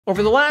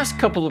Over the last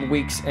couple of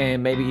weeks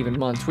and maybe even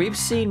months, we've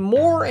seen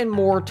more and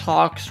more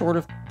talk sort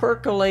of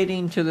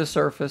percolating to the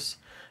surface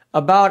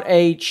about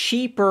a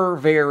cheaper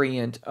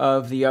variant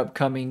of the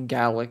upcoming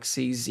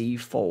Galaxy Z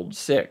Fold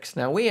 6.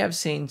 Now, we have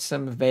seen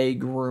some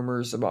vague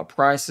rumors about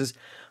prices.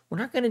 We're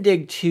not going to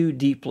dig too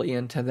deeply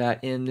into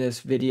that in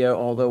this video,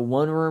 although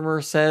one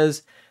rumor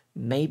says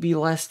maybe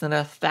less than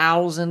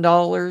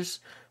 $1,000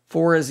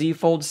 for a Z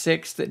Fold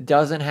 6 that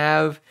doesn't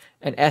have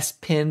an S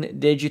Pen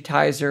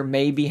digitizer,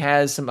 maybe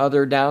has some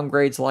other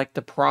downgrades like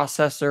the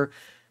processor,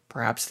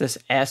 perhaps this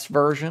S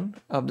version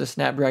of the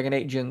Snapdragon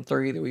 8 Gen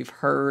 3 that we've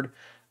heard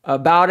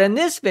about. In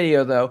this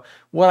video, though,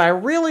 what I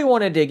really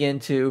want to dig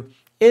into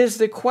is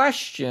the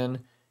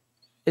question,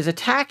 is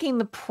attacking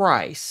the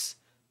price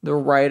the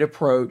right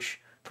approach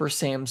for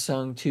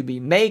Samsung to be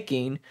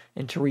making?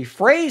 And to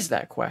rephrase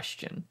that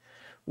question,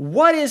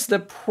 what is the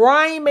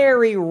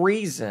primary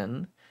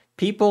reason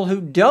people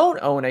who don't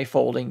own a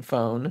folding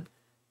phone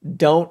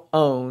don't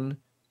own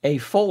a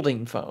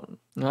folding phone?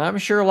 Now, I'm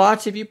sure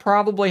lots of you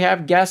probably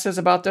have guesses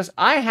about this.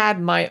 I had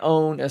my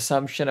own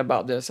assumption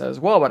about this as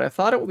well, but I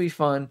thought it would be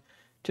fun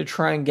to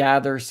try and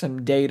gather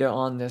some data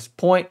on this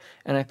point.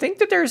 And I think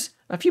that there's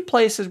a few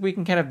places we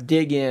can kind of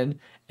dig in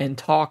and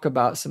talk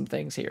about some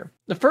things here.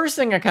 The first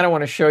thing I kind of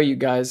want to show you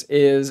guys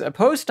is a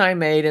post I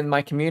made in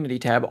my community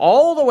tab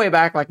all the way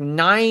back like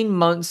 9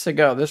 months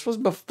ago. This was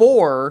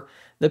before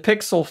the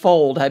Pixel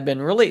Fold had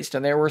been released,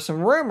 and there were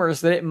some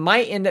rumors that it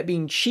might end up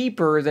being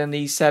cheaper than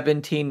the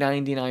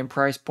 $17.99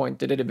 price point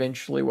that it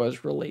eventually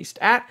was released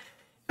at.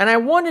 And I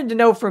wanted to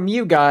know from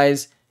you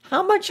guys,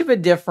 how much of a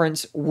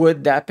difference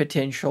would that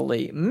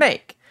potentially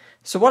make?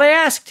 So what I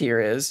asked here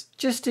is,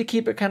 just to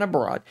keep it kind of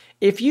broad,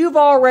 if you've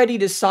already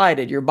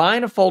decided you're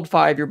buying a Fold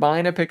 5, you're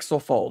buying a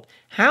Pixel Fold,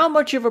 how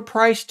much of a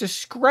price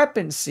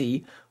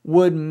discrepancy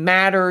would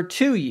matter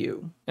to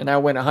you? And I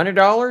went $100,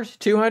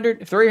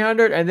 $200,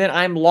 $300, and then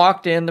I'm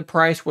locked in, the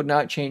price would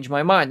not change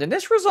my mind. And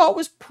this result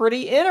was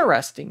pretty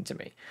interesting to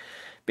me,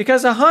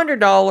 because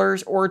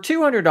 $100 or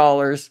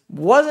 $200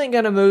 wasn't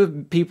going to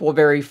move people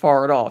very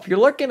far at all. If you're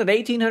looking at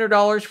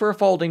 $1,800 for a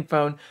folding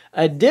phone,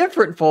 a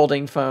different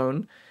folding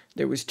phone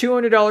that was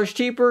 $200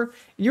 cheaper,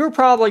 you're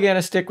probably going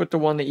to stick with the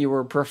one that you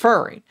were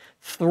preferring.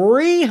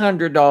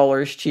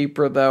 $300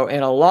 cheaper though,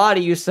 and a lot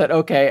of you said,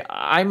 okay,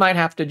 I might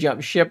have to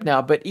jump ship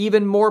now. But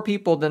even more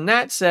people than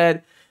that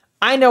said,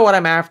 I know what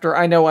I'm after,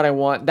 I know what I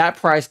want, that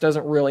price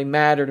doesn't really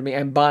matter to me,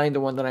 I'm buying the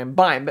one that I'm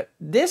buying. But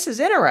this is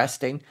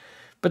interesting,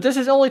 but this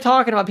is only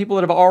talking about people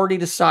that have already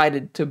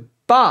decided to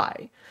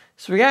buy.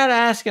 So we got to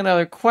ask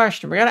another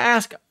question. We got to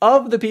ask,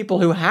 of the people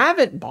who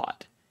haven't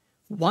bought,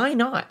 why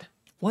not?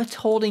 What's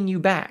holding you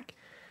back?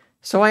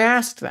 So I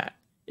asked that.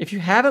 If you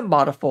haven't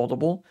bought a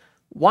foldable,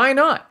 why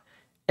not?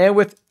 And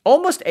with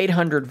almost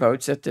 800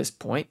 votes at this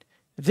point,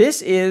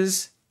 this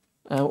is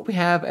what we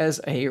have as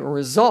a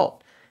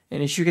result.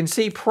 And as you can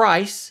see,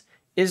 price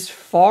is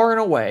far and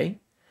away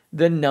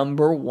the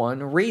number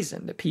one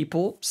reason that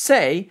people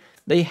say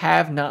they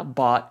have not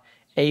bought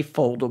a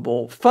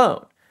foldable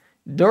phone.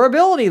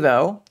 Durability,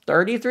 though,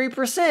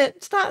 33%,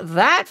 it's not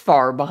that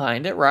far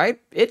behind it, right?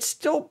 It's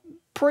still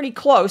pretty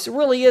close. It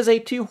really is a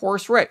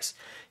two-horse race.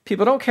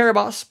 People don't care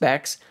about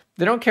specs.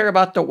 They don't care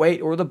about the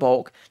weight or the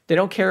bulk. They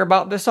don't care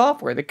about the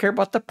software. They care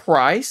about the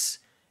price,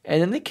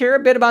 and then they care a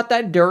bit about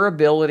that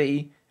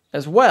durability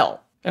as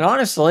well. And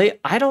honestly,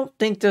 I don't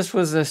think this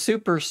was a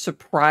super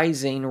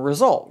surprising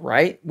result,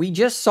 right? We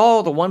just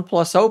saw the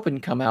OnePlus Open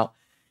come out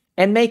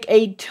and make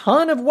a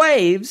ton of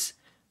waves,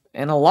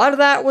 and a lot of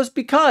that was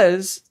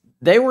because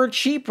they were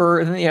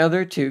cheaper than the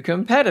other two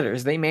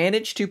competitors. They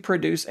managed to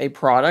produce a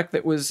product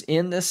that was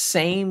in the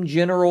same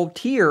general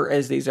tier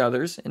as these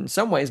others, in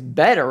some ways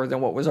better than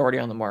what was already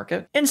on the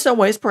market. In some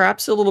ways,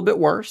 perhaps a little bit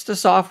worse. The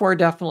software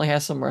definitely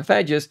has some rough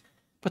edges,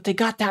 but they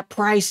got that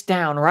price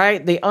down,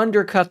 right? They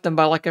undercut them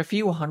by like a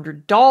few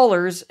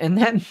 $100s, and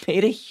that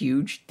made a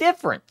huge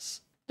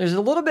difference. There's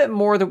a little bit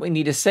more that we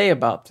need to say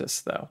about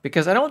this, though,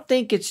 because I don't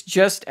think it's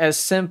just as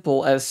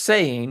simple as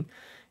saying,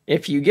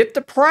 if you get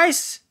the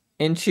price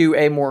into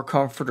a more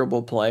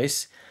comfortable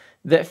place,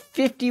 that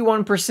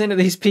 51% of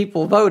these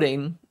people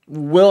voting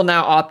will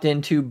now opt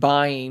into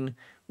buying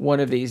one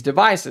of these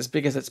devices,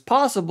 because it's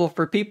possible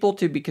for people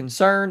to be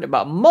concerned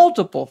about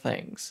multiple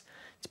things.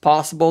 It's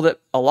possible that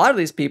a lot of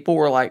these people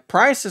were like,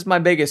 price is my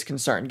biggest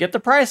concern. Get the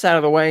price out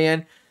of the way,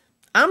 and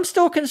I'm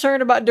still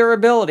concerned about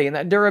durability, and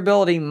that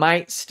durability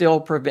might still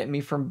prevent me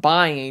from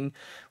buying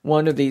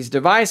one of these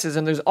devices.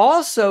 And there's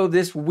also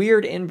this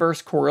weird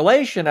inverse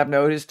correlation I've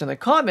noticed in the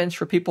comments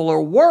where people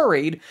are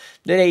worried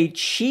that a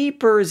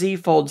cheaper Z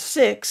Fold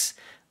 6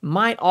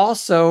 might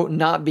also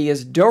not be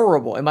as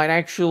durable. It might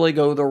actually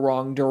go the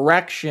wrong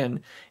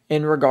direction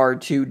in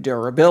regard to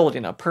durability.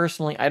 Now,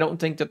 personally, I don't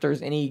think that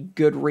there's any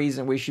good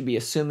reason we should be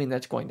assuming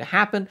that's going to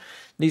happen.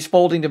 These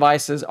folding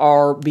devices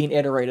are being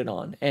iterated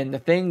on, and the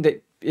thing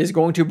that is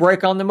going to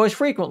break on them most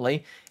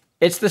frequently,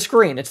 it's the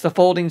screen. It's the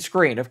folding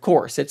screen, of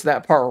course. It's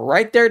that part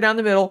right there down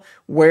the middle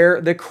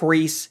where the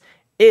crease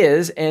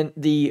is, and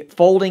the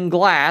folding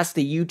glass,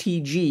 the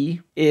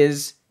UTG,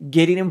 is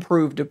getting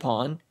improved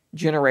upon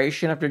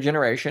generation after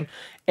generation,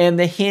 and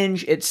the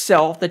hinge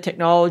itself, the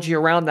technology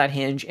around that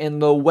hinge,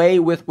 and the way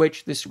with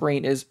which the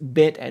screen is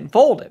bent and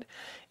folded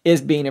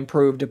is being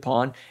improved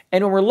upon.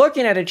 And when we're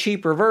looking at a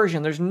cheaper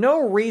version, there's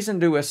no reason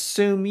to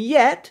assume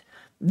yet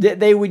that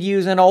they would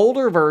use an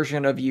older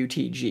version of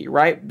UTG,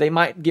 right? They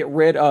might get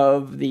rid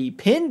of the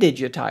pin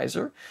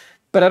digitizer,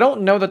 but I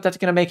don't know that that's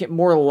going to make it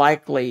more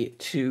likely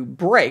to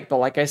break. But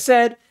like I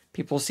said,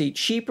 people see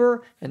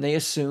cheaper and they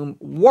assume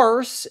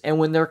worse. And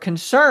when they're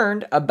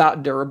concerned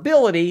about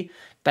durability,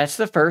 that's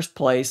the first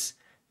place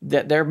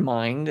that their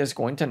mind is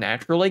going to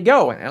naturally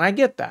go. And I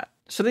get that.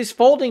 So these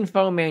folding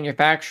phone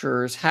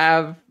manufacturers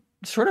have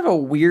sort of a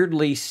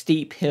weirdly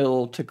steep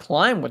hill to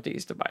climb with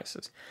these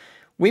devices.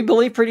 We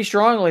believe pretty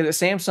strongly that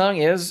Samsung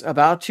is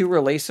about to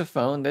release a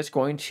phone that's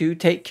going to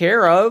take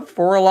care of,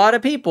 for a lot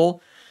of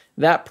people,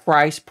 that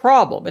price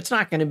problem. It's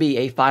not going to be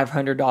a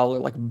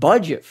 $500 like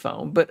budget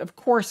phone, but of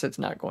course it's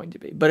not going to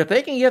be. But if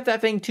they can get that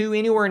thing to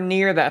anywhere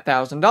near that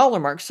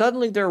 $1,000 mark,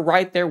 suddenly they're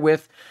right there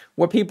with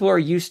what people are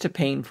used to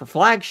paying for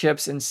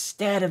flagships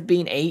instead of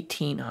being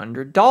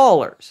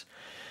 $1,800.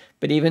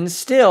 But even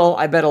still,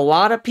 I bet a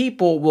lot of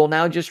people will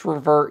now just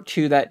revert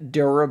to that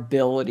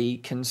durability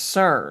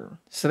concern.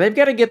 So they've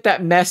got to get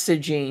that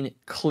messaging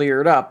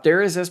cleared up.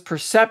 There is this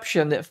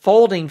perception that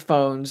folding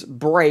phones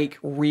break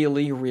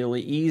really,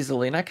 really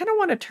easily. And I kind of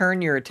want to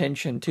turn your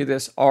attention to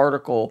this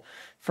article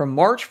from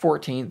March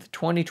 14th,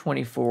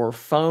 2024,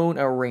 Phone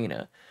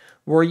Arena.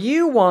 Were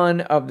you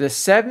one of the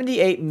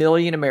 78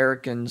 million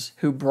Americans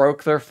who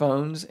broke their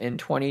phones in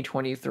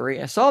 2023?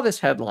 I saw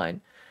this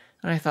headline.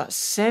 And I thought,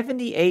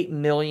 78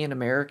 million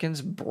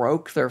Americans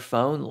broke their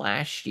phone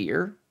last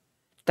year?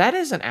 That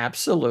is an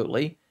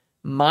absolutely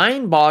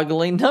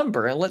mind-boggling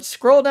number. And let's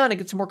scroll down and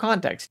get some more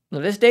context. Now,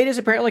 this data is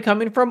apparently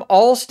coming from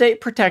Allstate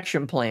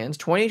Protection Plans.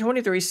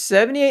 2023,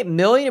 78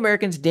 million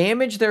Americans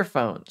damaged their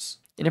phones.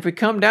 And if we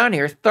come down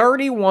here,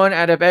 31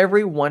 out of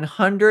every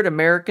 100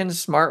 American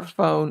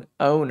smartphone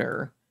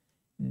owner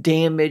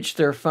damaged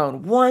their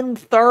phone.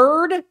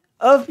 1/3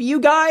 of you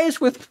guys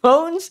with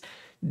phones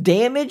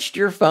damaged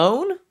your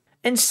phone?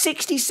 And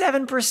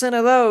 67%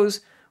 of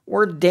those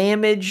were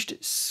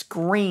damaged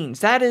screens.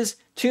 That is,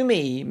 to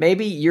me,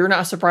 maybe you're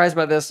not surprised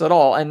by this at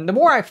all. And the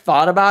more I've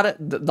thought about it,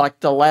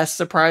 the less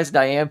surprised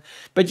I am.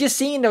 But just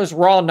seeing those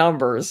raw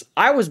numbers,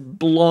 I was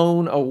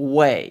blown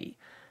away.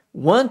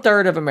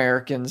 1/3 of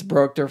Americans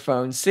broke their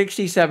phones,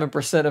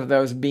 67% of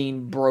those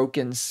being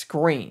broken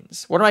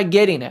screens. What am I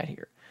getting at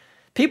here?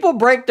 People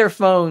break their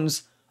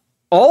phones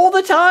all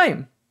the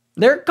time.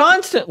 They're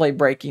constantly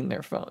breaking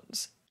their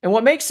phones. And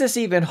what makes this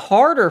even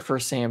harder for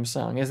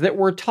Samsung is that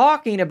we're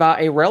talking about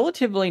a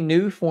relatively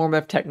new form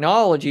of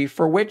technology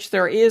for which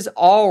there is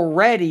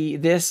already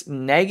this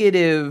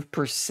negative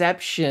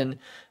perception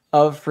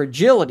of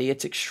fragility.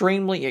 It's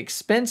extremely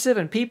expensive,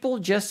 and people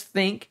just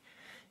think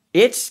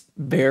it's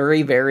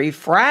very, very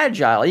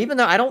fragile, even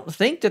though I don't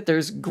think that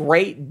there's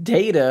great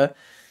data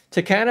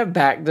to kind of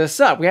back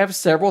this up. We have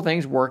several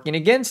things working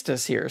against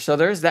us here. So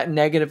there's that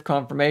negative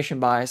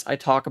confirmation bias I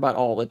talk about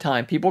all the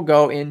time. People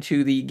go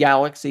into the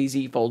Galaxy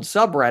Z Fold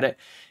subreddit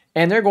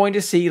and they're going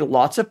to see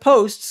lots of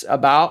posts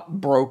about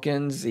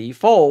broken Z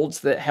Folds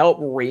that help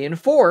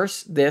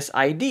reinforce this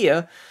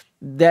idea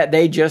that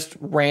they just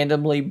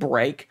randomly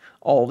break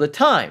all the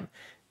time.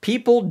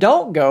 People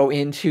don't go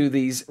into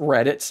these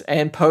Reddits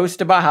and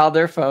post about how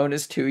their phone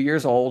is 2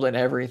 years old and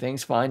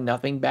everything's fine,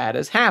 nothing bad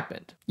has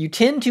happened. You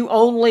tend to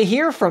only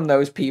hear from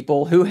those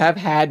people who have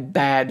had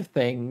bad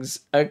things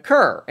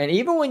occur. And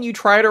even when you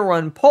try to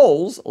run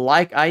polls,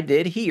 like I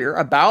did here,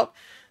 about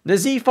the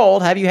Z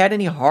Fold, have you had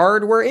any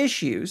hardware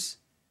issues?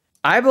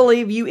 I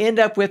believe you end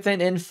up with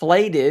an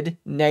inflated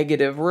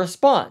negative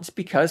response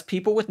because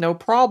people with no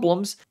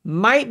problems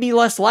might be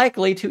less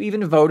likely to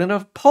even vote in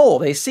a poll.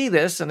 They see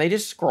this and they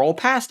just scroll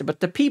past it. But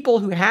the people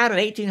who had an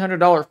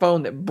 $1,800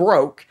 phone that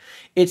broke,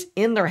 it's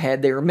in their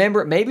head. They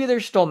remember it. Maybe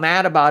they're still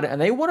mad about it and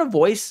they want to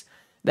voice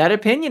that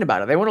opinion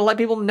about it. They want to let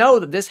people know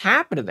that this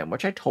happened to them,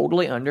 which I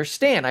totally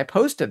understand. I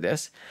posted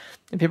this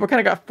and people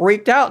kind of got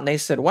freaked out and they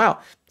said, wow,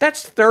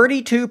 that's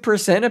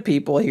 32% of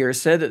people here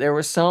said that there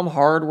was some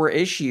hardware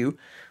issue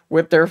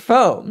with their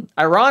phone.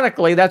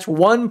 Ironically, that's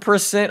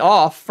 1%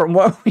 off from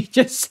what we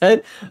just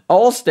said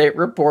Allstate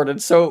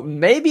reported. So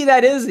maybe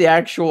that is the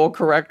actual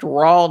correct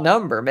raw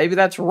number. Maybe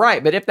that's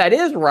right. But if that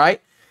is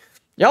right,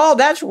 y'all,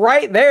 that's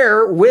right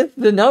there with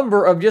the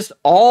number of just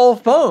all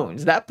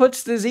phones. That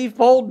puts the Z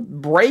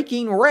Fold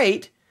breaking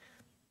rate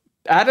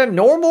at a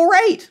normal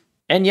rate.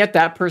 And yet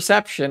that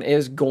perception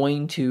is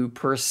going to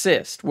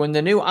persist. When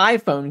the new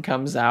iPhone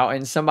comes out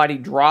and somebody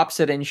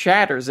drops it and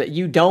shatters it,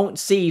 you don't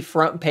see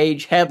front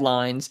page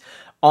headlines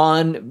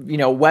on,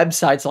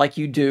 websites like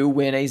you do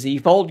when a Z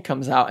Fold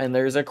comes out and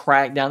there's a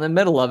crack down the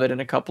middle of it in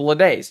a couple of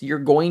days. You're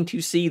going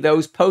to see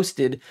those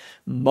posted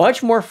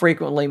much more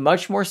frequently,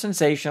 much more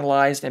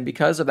sensationalized, and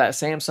because of that,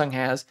 Samsung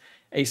has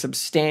a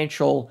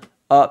substantial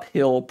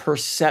uphill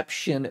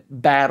perception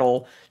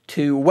battle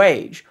to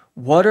wage.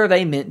 What are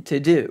they meant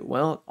to do?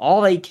 Well, all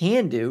they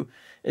can do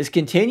is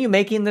continue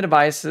making the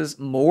devices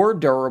more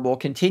durable,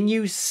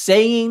 continue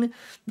saying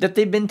that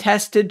they've been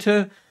tested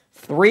to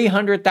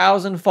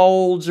 300,000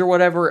 folds or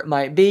whatever it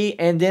might be,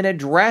 and then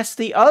address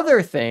the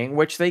other thing,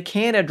 which they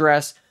can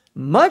address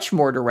much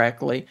more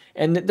directly,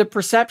 and the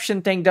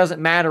perception thing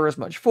doesn't matter as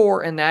much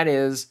for, and that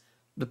is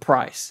the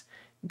price.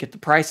 Get the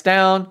price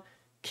down,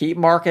 keep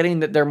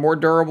marketing that they're more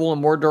durable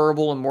and more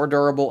durable and more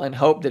durable, and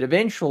hope that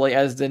eventually,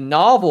 as the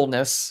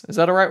novelness, is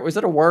that all right? Was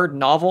that a word?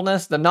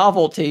 Novelness? The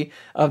novelty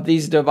of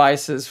these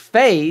devices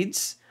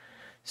fades,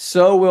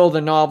 so will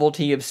the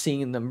novelty of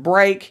seeing them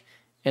break,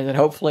 and then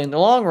hopefully in the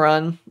long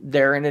run,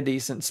 they're in a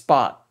decent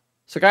spot.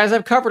 So guys,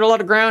 I've covered a lot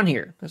of ground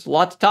here. There's a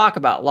lot to talk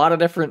about, a lot of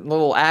different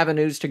little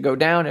avenues to go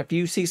down. If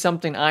you see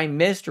something I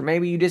missed, or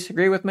maybe you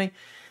disagree with me,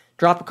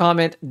 drop a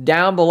comment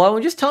down below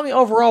and just tell me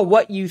overall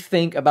what you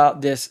think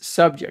about this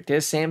subject.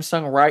 Is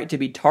Samsung right to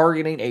be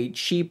targeting a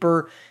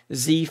cheaper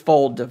Z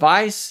Fold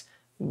device?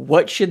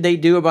 What should they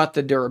do about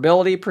the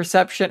durability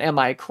perception? Am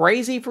I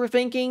crazy for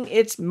thinking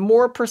it's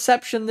more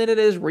perception than it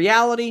is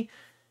reality?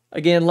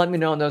 Again, let me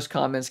know in those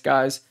comments,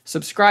 guys.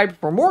 Subscribe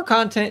for more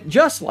content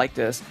just like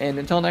this. And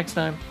until next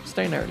time,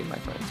 stay nerdy, my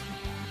friends.